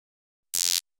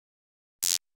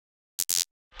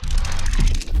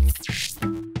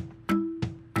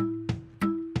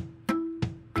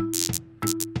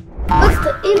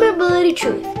E-mobility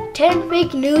truth. 10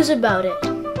 fake news about it.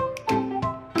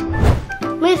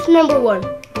 Myth number 1.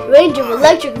 Range of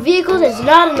electric vehicles is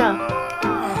not enough.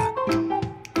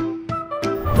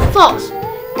 False.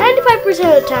 95%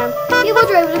 of the time, people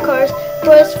drive the cars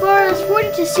for as far as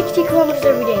 40 to 60 kilometers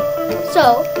every day.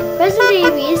 So, present-day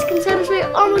EVs can satisfy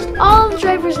almost all of the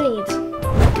driver's needs.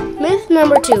 Myth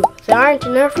number 2. There aren't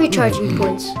enough recharging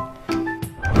points.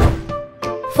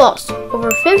 False.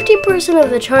 Over 50% of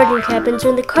the charging happens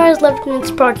when the car is left in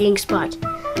its parking spot,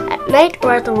 at night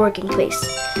or at the working place.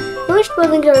 Most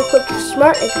buildings are equipped with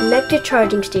smart and connected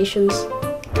charging stations.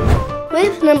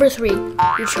 Myth number 3.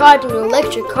 Recharging an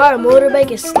electric car or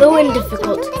motorbike is slow and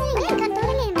difficult.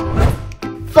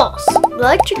 False. The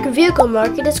electric vehicle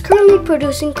market is currently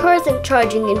producing cars and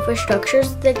charging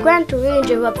infrastructures that grant a range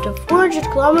of up to 400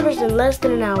 kilometers in less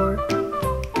than an hour.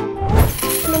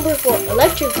 Number 4.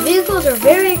 Electric vehicles are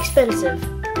very expensive.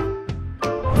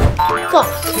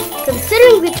 False.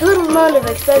 Considering the total amount of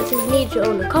expenses needed to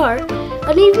own a car,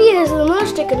 an EV is the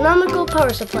most economical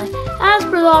power supply as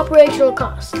per the operational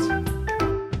costs.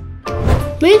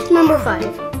 Myth number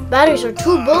 5. Batteries are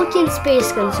too bulky and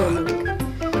space consuming.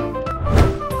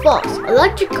 False.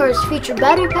 Electric cars feature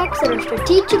battery packs that are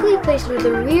strategically placed near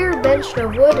the rear bench to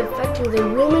avoid affecting the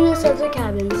roominess of the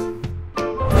cabins.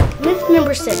 Myth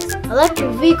number 6. Electric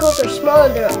vehicles are small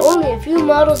and there are only a few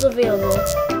models available.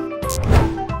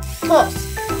 False.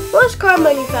 Most car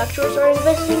manufacturers are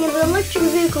investing in the electric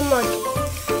vehicle market.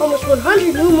 Almost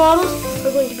 100 new models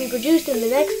are going to be produced in the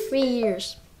next 3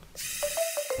 years.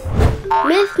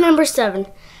 Myth number 7.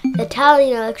 The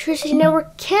Italian electricity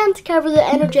network can't cover the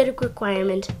energetic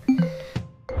requirement.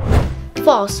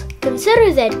 False.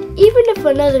 Consider that even if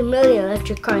another million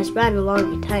electric cars ran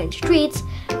along Italian streets,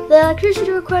 the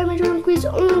electricity requirement will increase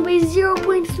only by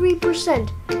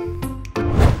 0.3%.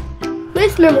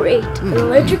 Myth number 8. An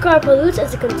electric car pollutes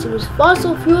as it consumes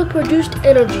fossil fuel-produced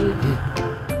energy.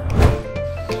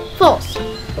 False.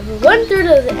 Over 1/3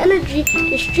 of the energy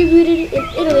distributed in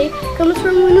Italy comes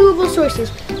from renewable sources,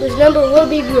 whose number will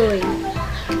be growing.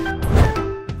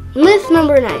 Myth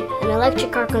number 9. An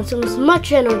electric car consumes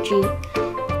much energy.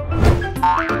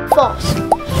 False.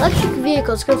 Electric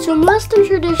vehicles consume less than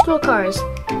traditional cars.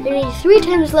 They need 3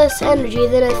 times less energy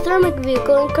than a thermic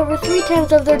vehicle and cover 3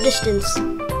 times of their distance.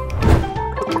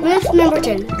 Myth number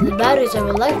 10. The batteries of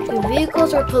electric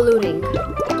vehicles are polluting.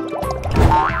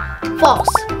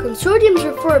 False. Consortiums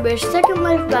refurbish second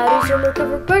life batteries and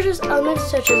recover precious elements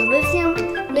such as lithium,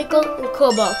 nickel, and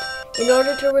cobalt in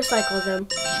order to recycle them.